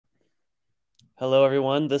Hello,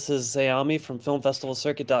 everyone. This is Zayami from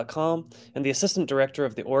FilmFestivalCircuit.com and the Assistant Director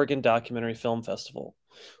of the Oregon Documentary Film Festival.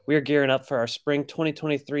 We are gearing up for our Spring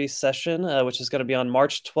 2023 session, which is going to be on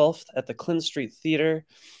March 12th at the Clinton Street Theater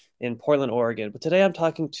in Portland, Oregon. But today I'm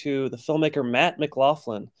talking to the filmmaker Matt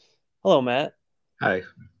McLaughlin. Hello, Matt. Hi.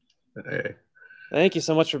 Hey. Thank you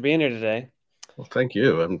so much for being here today. Well, thank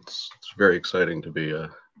you. It's very exciting to be a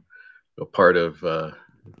part of,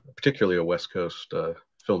 particularly a West Coast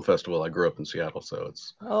film festival. I grew up in Seattle, so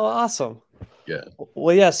it's awesome. Yeah.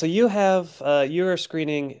 Well, yeah. So you are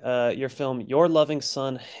screening your film "Your Loving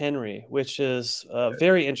Son Henry," which is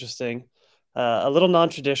very interesting, a little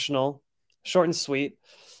non-traditional, short and sweet.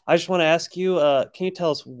 I just want to ask you, can you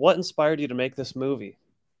tell us what inspired you to make this movie?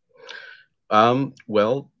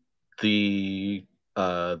 Well, the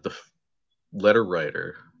letter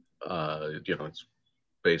writer, it's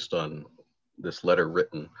based on this letter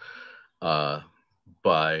written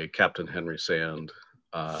by Captain Henry Sand,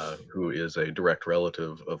 who is a direct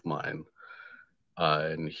relative of mine,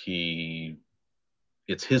 and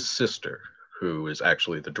it's his sister who is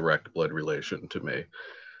actually the direct blood relation to me.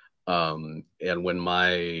 And when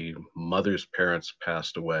my mother's parents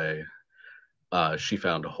passed away, she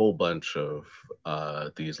found a whole bunch of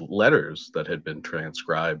these letters that had been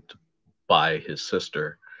transcribed by his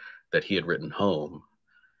sister that he had written home,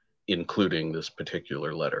 including this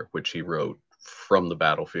particular letter, which he wrote from the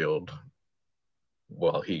battlefield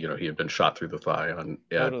while he had been shot through the thigh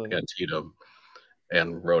at Antietam,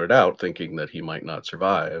 and wrote it out thinking that he might not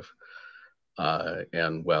survive.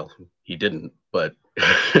 And well, he didn't, but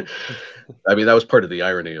I mean, that was part of the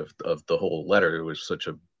irony of the whole letter. It was such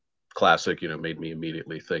a classic, made me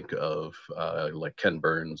immediately think of like Ken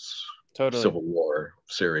Burns' Civil War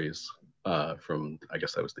series from, I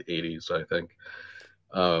guess that was the 80s, I think.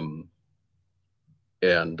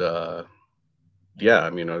 Yeah, I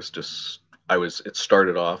mean, it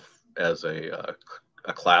started off as a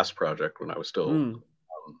class project when I was still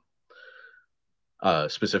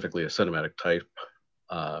specifically a cinematic type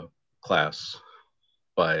class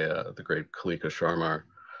by the great Kalika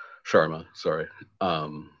Sharma, sorry,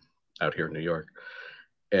 out here in New York.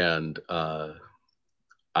 And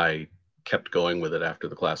I kept going with it after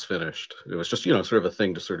the class finished. It was just, sort of a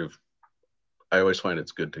thing to I always find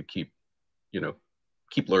it's good to keep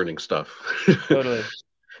learning stuff. Totally.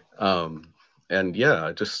 And yeah,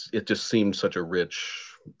 it just seemed such a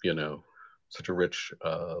rich,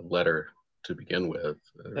 letter to begin with.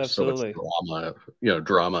 There's so much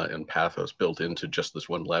drama and pathos built into just this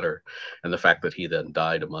one letter. And the fact that he then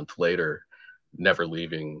died a month later, never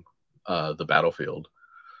leaving the battlefield.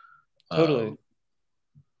 Totally.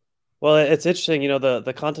 Well, it's interesting,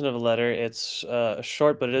 the content of a letter, it's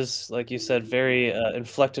short, but it is, like you said, very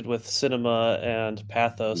inflected with cinema and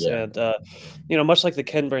pathos. Yeah. And, much like the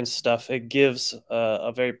Ken Burns stuff, it gives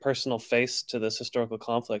a very personal face to this historical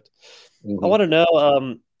conflict. I want to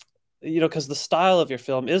know, because the style of your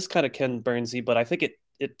film is kind of Ken Burnsy, but I think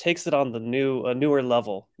it takes it on the newer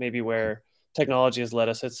level, maybe where technology has led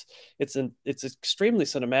us. It's extremely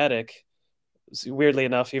cinematic, weirdly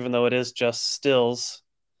enough, even though it is just stills.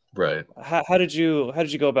 Right. How did you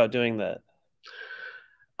go about doing that?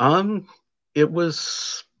 It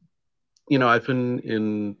was,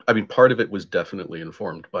 part of it was definitely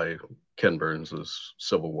informed by Ken Burns's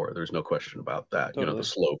Civil War. There's no question about that. Totally. The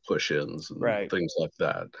slow push-ins and things like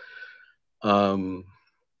that. I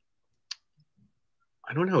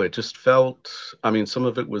don't know. It just felt, some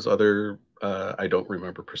of it was other, I don't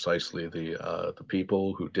remember precisely the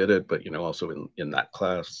people who did it, but, also in that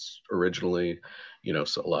class originally,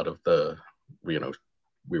 so a lot of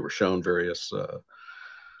we were shown various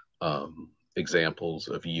examples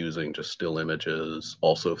of using just still images.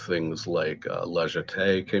 Also things like La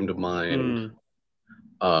Jetée came to mind.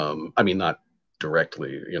 Not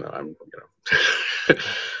directly, I'm,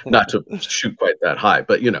 not to shoot quite that high,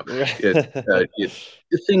 but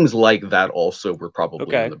things like that also were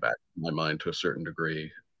probably in the back of my mind to a certain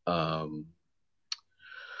degree.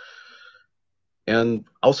 And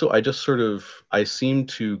also, I seem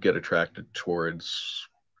to get attracted towards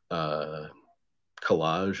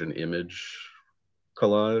collage and image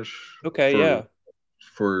collage.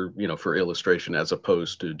 For illustration, as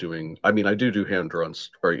opposed to doing, I do hand drawn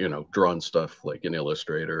or drawn stuff like in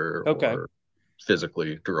Illustrator or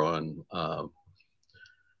physically drawn,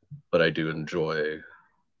 but I do enjoy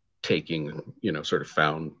taking sort of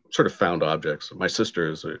found objects. My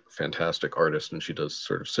sister is a fantastic artist and she does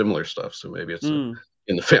sort of similar stuff, so maybe it's in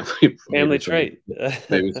the family trait.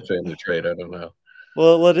 Maybe it's a family trait, I don't know.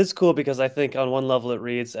 Well, it is cool because I think on one level it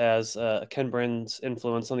reads as Ken Burns'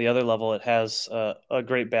 influence. On the other level, it has a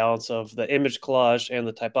great balance of the image collage and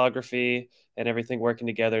the typography and everything working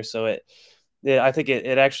together. So yeah, I think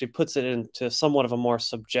it actually puts it into somewhat of a more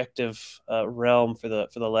subjective realm for the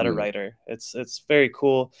letter Mm. writer. It's very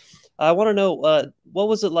cool. I want to know what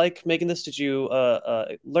was it like making this? Did you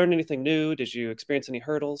learn anything new? Did you experience any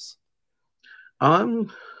hurdles?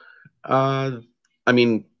 Um, uh, I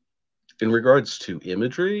mean, in regards to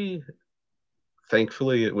imagery,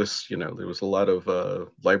 thankfully it was, there was a lot of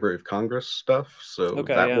Library of Congress stuff, so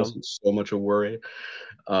Okay, that yeah, wasn't so much a worry.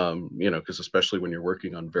 Because especially when you're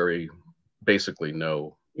working on very basically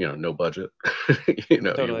no budget, you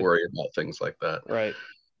totally worry about things like that. right.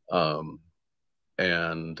 Um,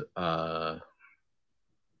 and I'm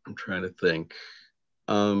trying to think.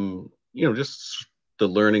 Just the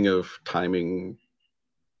learning of timing.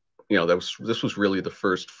 This was really the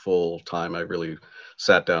first full time I really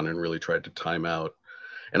sat down and really tried to time out,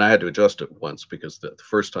 and I had to adjust it once because the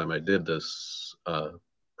first time I did this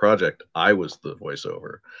project, I was the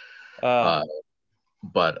voiceover. Uh, Uh,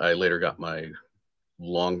 but I later got my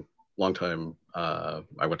long, long time.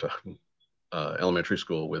 I went to elementary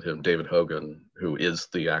school with him, David Hogan, who is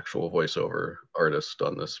the actual voiceover artist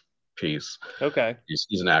on this piece. okay,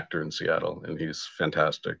 He's an actor in Seattle, and he's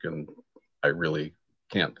fantastic. And I really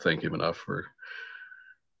can't thank him enough for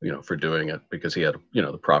doing it because he had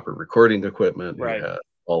the proper recording equipment. He right, had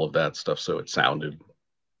all of that stuff, so it sounded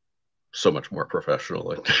so much more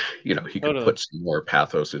professional, and he could totally put some more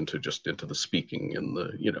pathos into the speaking and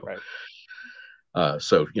the right.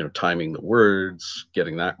 so timing the words,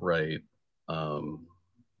 getting that right. um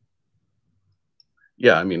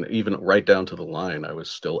yeah, I mean, even right down to the line, I was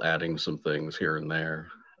still adding some things here and there.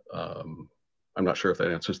 I'm not sure if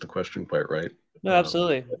that answers the question quite right. No, um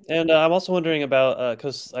absolutely. And I'm also wondering about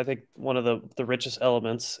because I think one of the richest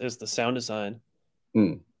elements is the sound design.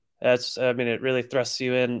 mm, That's I mean, it really thrusts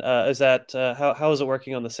you in. Is that how is it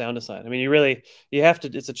working on the sound design? I mean, you have to.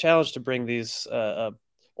 It's a challenge to bring these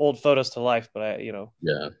old photos to life, but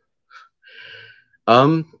yeah.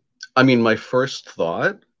 um I mean, my first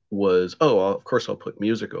thought was, oh, of course I'll put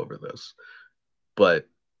music over this. But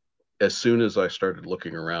as soon as I started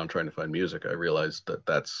looking around trying to find music, I realized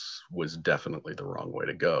that was definitely the wrong way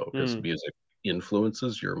to go, because mm, music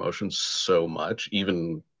influences your emotions so much,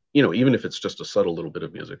 even if it's just a subtle little bit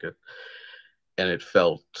of music, and it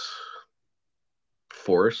felt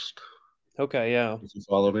forced, okay, yeah, if you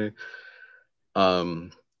follow me.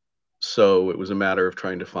 Um, so it was a matter of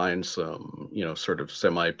trying to find some, sort of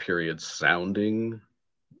semi-period sounding,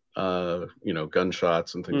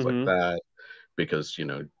 gunshots and things like mm-hmm. that, because,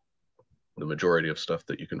 the majority of stuff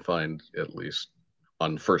that you can find, at least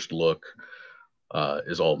on first look,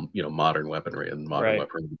 is all modern weaponry, and modern Right,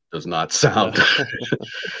 weaponry does not yeah, sound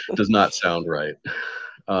does not sound right.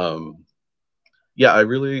 Um, yeah,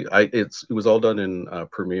 it was all done in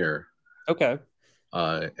Premiere, okay,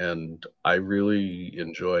 and I really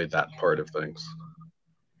enjoy that part of things.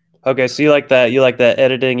 okay. So you like that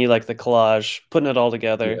editing, you like the collage, putting it all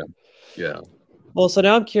together. Yeah, yeah. Well, so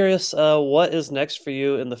now I'm curious, what is next for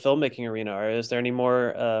you in the filmmaking arena? Or is there any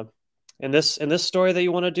more in this story that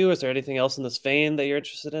you want to do? Is there anything else in this vein that you're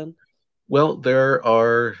interested in? Well, there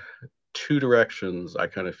are two directions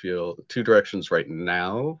right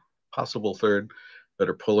now, possible third, that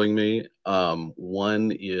are pulling me.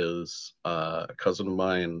 One is a cousin of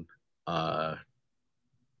mine uh,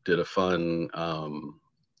 did a fun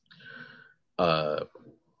uh,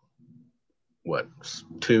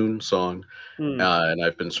 tune song, Hmm. and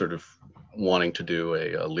I've been sort of wanting to do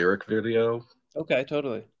a lyric video. Okay,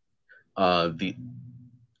 totally. The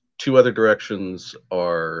two other directions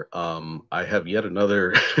are, I have yet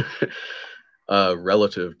another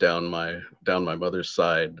relative down my mother's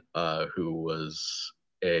side, who was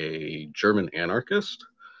a German anarchist,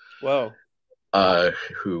 Whoa.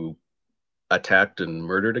 who attacked and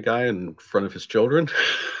murdered a guy in front of his children.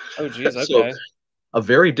 Oh, geez. So Okay. a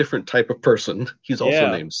very different type of person. He's also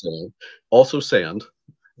Yeah. named Sand. Also Sand.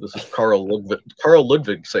 This is Carl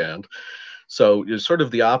Ludwig Sand. So it's sort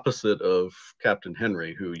of the opposite of Captain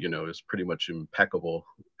Henry, who is pretty much impeccable,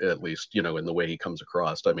 at least in the way he comes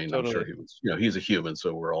across. I mean, I'm sure Totally. he was, he's a human,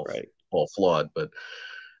 so we're all Right. all flawed. But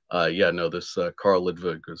yeah, no, this Carl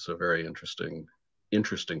Ludwig is a very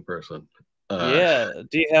interesting person. Uh, Yeah.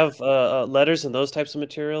 Do you have letters and those types of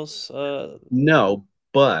materials? no,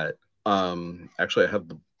 but actually, I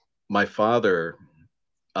have my father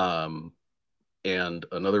um, and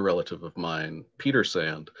another relative of mine, Peter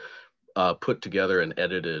Sand, put together and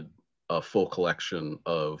edited a full collection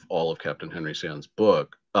of all of Captain Henry Sand's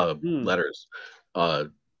book Hmm. letters, uh,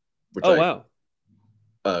 which Oh, I wow.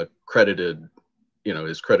 credited,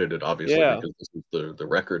 is credited obviously Yeah. because this is the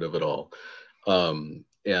record of it all.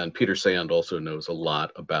 And Peter Sand also knows a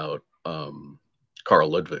lot about Carl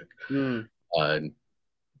Ludwig. Mm. And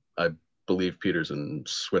I believe Peter's in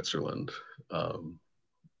Switzerland. Um,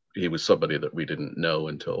 he was somebody that we didn't know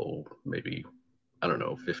until maybe, I don't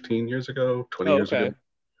know, 15 years ago, 20 Oh, years ago. okay.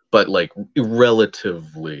 But like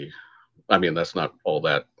relatively, I mean, that's not all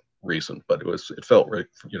that recent, but it felt right,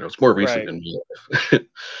 it's more recent Right. in my life.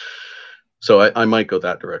 So I might go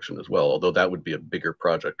that direction as well, although that would be a bigger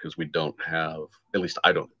project because we don't have, at least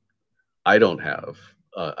I don't have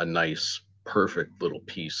a nice, perfect little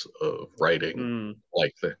piece of writing Mm.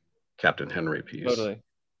 like the Captain Henry piece. Totally.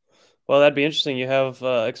 Well, that'd be interesting. You have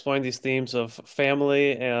exploring these themes of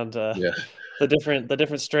family and Yeah, the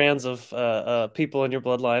different strands of people in your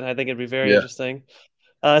bloodline. I think it'd be very yeah. interesting.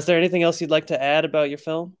 Is there anything else you'd like to add about your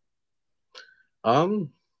film?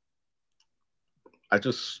 Um, I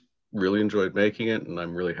just really enjoyed making it, and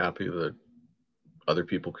I'm really happy that other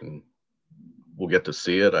people will get to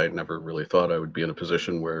see it. I never really thought I would be in a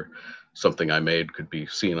position where something I made could be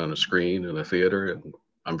seen on a screen in a theater, and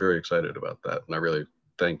I'm very excited about that. And I really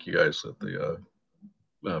thank you guys at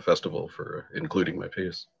the festival for including my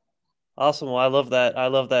piece. Awesome. Well, I love that. I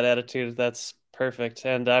love that attitude. That's perfect.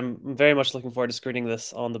 And I'm very much looking forward to screening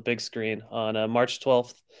this on the big screen on March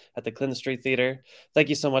 12th at the Clinton Street Theater. Thank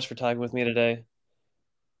you so much for talking with me today.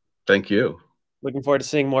 Thank you. Looking forward to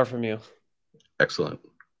seeing more from you. Excellent.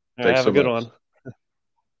 All right, Thanks have a so good much. one.